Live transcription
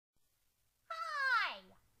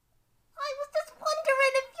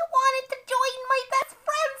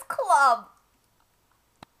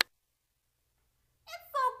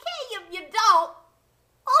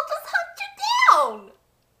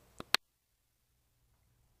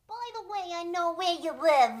way I know where you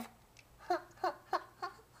live.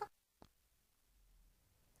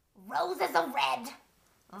 Roses are red,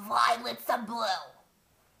 violets are blue.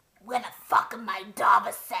 Where the fuck are my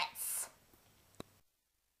Dava sets?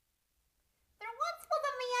 There once was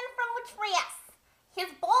a man from Utrecht.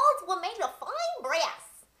 His balls were made of fine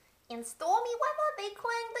brass. In stormy weather they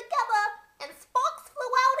clanged together and sparks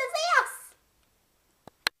flew out his ass.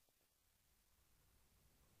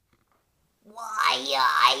 Why,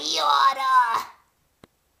 I oughta.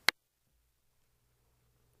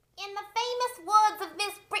 In the famous words of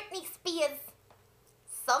Miss Britney Spears,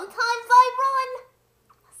 sometimes I run,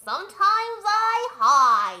 sometimes I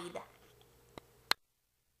hide.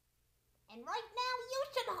 And right now you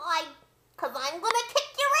should hide, 'cause I'm gonna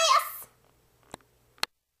kick your ass.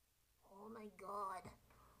 Oh my God,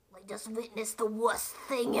 I just witnessed the worst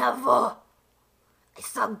thing ever. I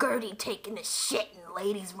saw Gertie taking a shit in the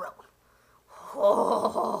ladies' room.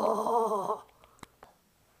 Oh.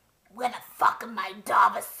 Where the fuck are my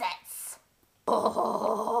Dava sets?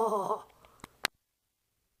 Oh.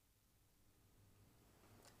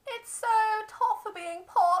 It's so tough being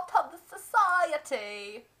part of the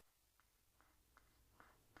society.